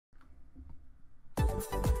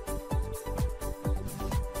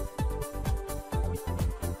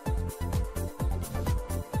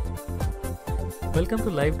Welcome to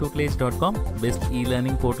livetutelage.com, best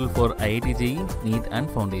e-learning portal for IIT JEE, NEET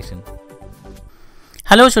and Foundation.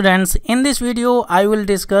 Hello students, in this video I will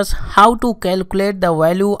discuss how to calculate the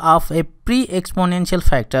value of a pre-exponential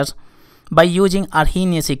factors by using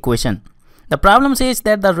Arrhenius equation. The problem says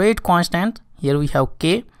that the rate constant, here we have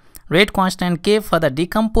K, rate constant K for the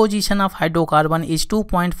decomposition of hydrocarbon is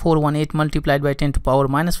 2.418 multiplied by 10 to power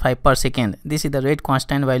minus 5 per second. This is the rate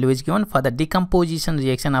constant value is given for the decomposition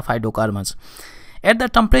reaction of hydrocarbons at the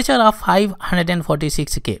temperature of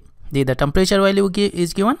 546 K. The temperature value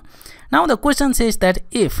is given. Now the question says that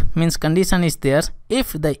if means condition is there,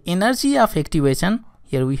 if the energy of activation,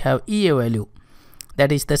 here we have EA value,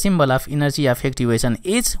 that is the symbol of energy of activation,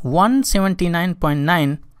 is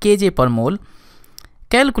 179.9 kJ per mole,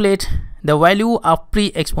 calculate the value of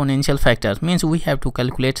pre-exponential factor. Means we have to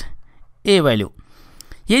calculate A value.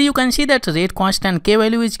 Here you can see that rate constant K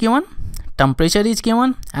value is given, temperature is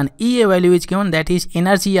given, and EA value is given, that is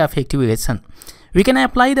energy of activation. We can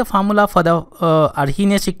apply the formula for the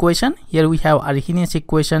Arrhenius equation. Here we have Arrhenius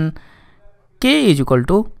equation, K is equal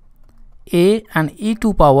to A and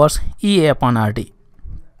E2 powers EA upon RT.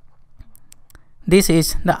 This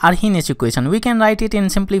is the Arrhenius equation. We can write it in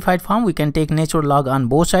simplified form. We can take natural log on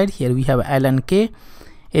both sides. Here we have ln K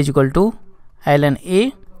is equal to ln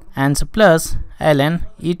A and plus ln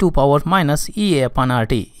E2 power minus EA upon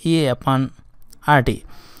RT. EA upon RT.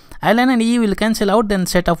 ln and E will cancel out, then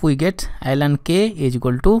set up we get ln K is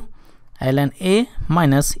equal to ln A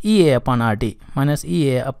minus EA upon RT, minus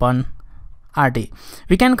EA upon RT.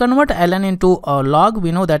 We can convert ln into a log.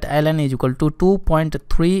 We know that ln is equal to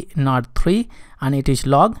 2.303 and it is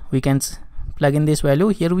log. We can plug in this value.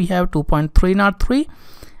 Here we have 2.303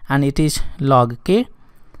 and it is log K.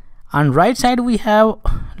 On right side we have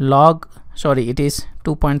log, sorry, it is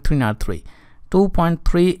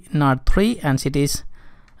 2.303 and it is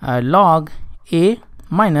log A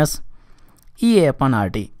minus EA upon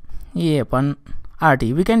RT. EA upon RT.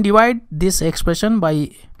 We can divide this expression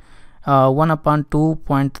by 1 upon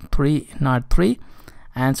 2.303,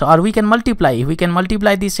 and so, or we can multiply. We can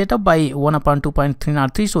multiply this setup by 1 upon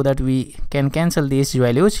 2.303 so that we can cancel these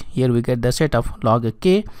values. Here we get the set of log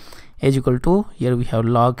K is equal to, here we have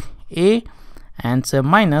log A and so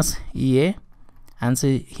minus EA, and so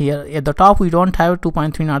here at the top we don't have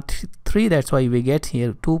 2.303, that's why we get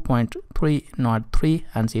here 2.303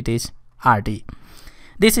 and it is RT.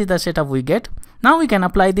 This is the setup we get. Now we can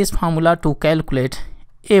apply this formula to calculate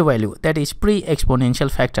A value, that is pre-exponential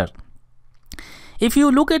factor. If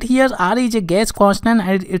you look at here, R is a gas constant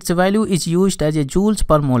and its value is used as a joules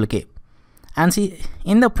per mole K. And see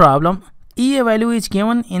in the problem, EA value is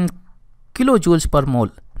given in kilojoules per mole.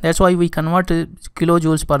 That's why we convert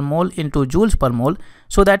kilojoules per mole into joules per mole,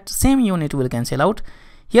 so that same unit will cancel out.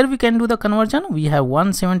 Here we can do the conversion. We have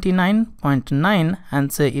 179.9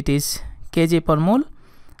 and so it is kJ per mole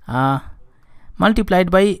multiplied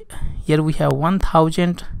by, here we have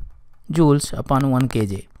 1000 joules upon 1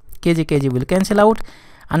 kJ. kJ will cancel out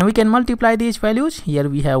and we can multiply these values. Here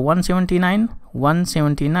we have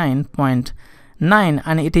 179.9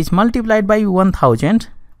 and it is multiplied by 1000.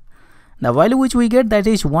 The value which we get, that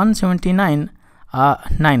is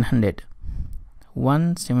 179,900.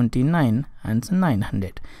 179 and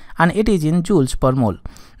 900, and it is in joules per mole.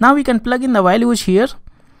 Now we can plug in the values here.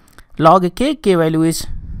 Log K value is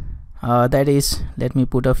that is, let me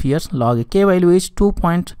put up here, log K value is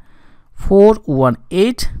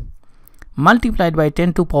 2.418 multiplied by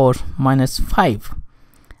 10 to power minus 5,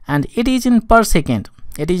 and it is in per second.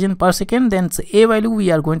 It is in per second, then A value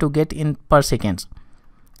we are going to get in per seconds.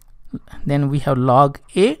 Then we have log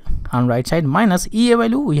A on right side minus EA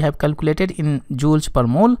value we have calculated in joules per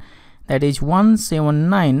mole, that is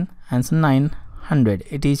 179 and 900.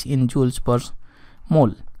 It is in joules per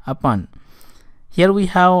mole upon, here we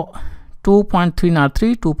have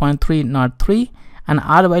 2.303 and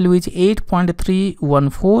R value is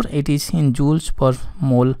 8.314. it is in joules per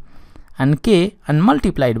mole, and K and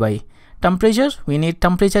multiplied by temperature. We need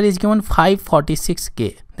temperature is given 546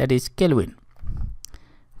 K, that is Kelvin.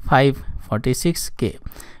 546 K.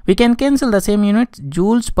 We can cancel the same unit.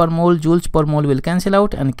 Joules per mole will cancel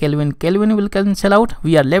out, and Kelvin will cancel out.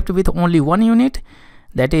 We are left with only one unit,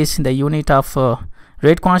 that is the unit of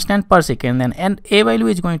rate constant per second, and A value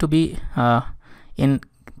is going to be in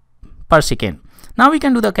per second. Now we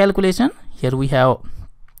can do the calculation. Here we have,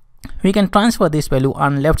 we can transfer this value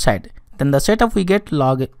on left side. Then the setup we get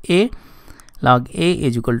log A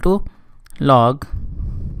is equal to log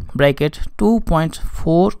bracket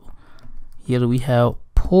 2.4, here we have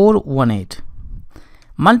 418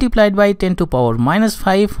 multiplied by 10 to power minus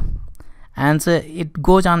 5, and it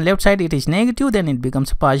goes on left side, it is negative, then it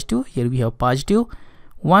becomes positive. Here we have positive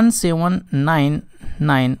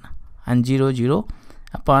 1799 and 00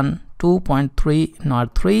 upon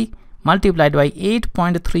 2.303 multiplied by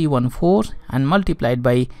 8.314 and multiplied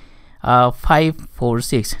by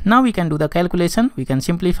 546. Now we can do the calculation. We can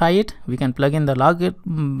simplify it. We can plug in the log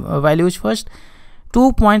values first.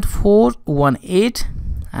 2.418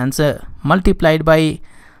 and multiplied by,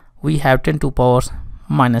 we have 10 to power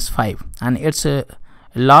minus 5, and its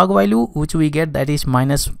log value which we get, that is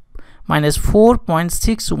minus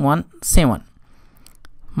 4.617.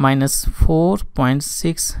 Minus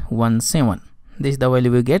 4.617. This is the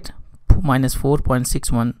value we get, minus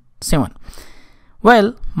 4.617.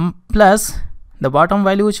 Well, plus the bottom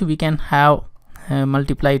value which we can have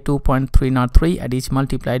multiply 2.303, and is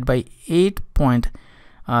multiplied by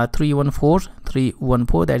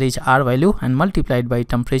 8.314, that is R value, and multiplied by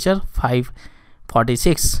temperature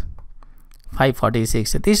 546. This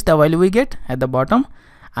is the value we get at the bottom,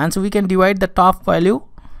 and so we can divide the top value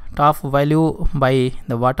by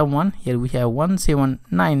the bottom one. Here we have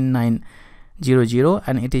 179900,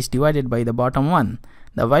 and it is divided by the bottom one.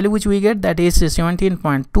 The value which we get, that is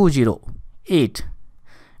 17.208.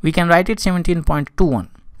 We can write it 17.21.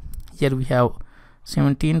 Here we have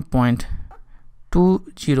 17.20.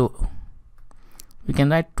 We can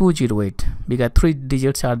write 208 because 3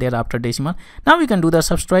 digits are there after decimal. Now we can do the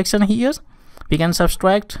subtraction here. We can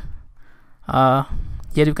subtract.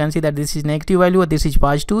 Here you can see that this is negative value, this is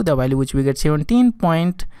positive. The value which we get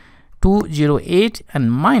 17.208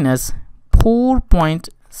 and minus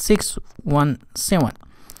 4.617,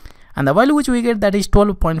 and the value which we get, that is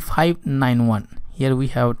 12.591. Here we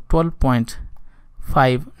have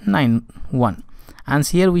 12.591, and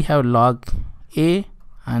here we have log A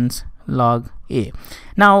and log A.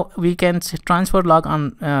 Now we can transfer log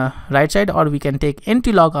on right side, or we can take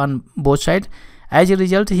anti-log on both sides. As a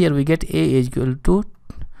result, here we get A is equal to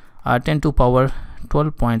 10 to power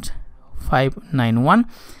 12.591,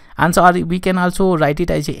 and so we can also write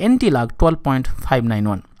it as a anti-log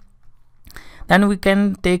 12.591. Then we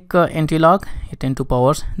can take anti-log 10 to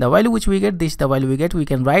powers. The value which we get, this is the value we get. We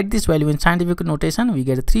can write this value in scientific notation. We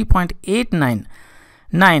get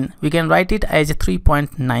 3.899. We can write it as a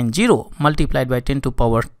 3.90 multiplied by 10 to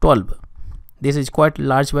power 12. This is quite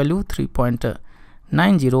large value,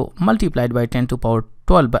 3.90 multiplied by 10 to power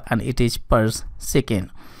 12, and it is per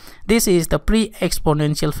second. This is the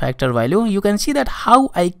pre-exponential factor value. You can see that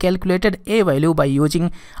how I calculated A value by using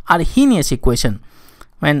Arrhenius equation.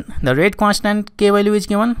 When the rate constant K value is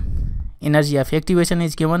given, energy of activation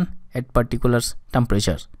is given at particular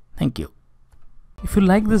temperatures. Thank you. If you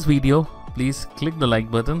like this video, please click the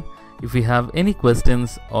like button. If you have any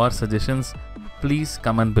questions or suggestions, please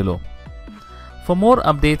comment below. For more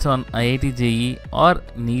updates on IIT JEE or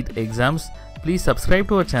NEET exams, please subscribe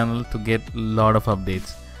to our channel to get a lot of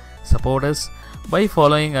updates. Support us by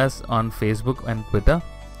following us on Facebook and Twitter.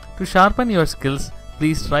 To sharpen your skills,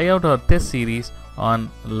 please try out our test series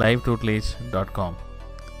on livetutelage.com.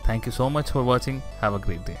 Thank you so much for watching. Have a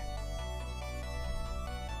great day.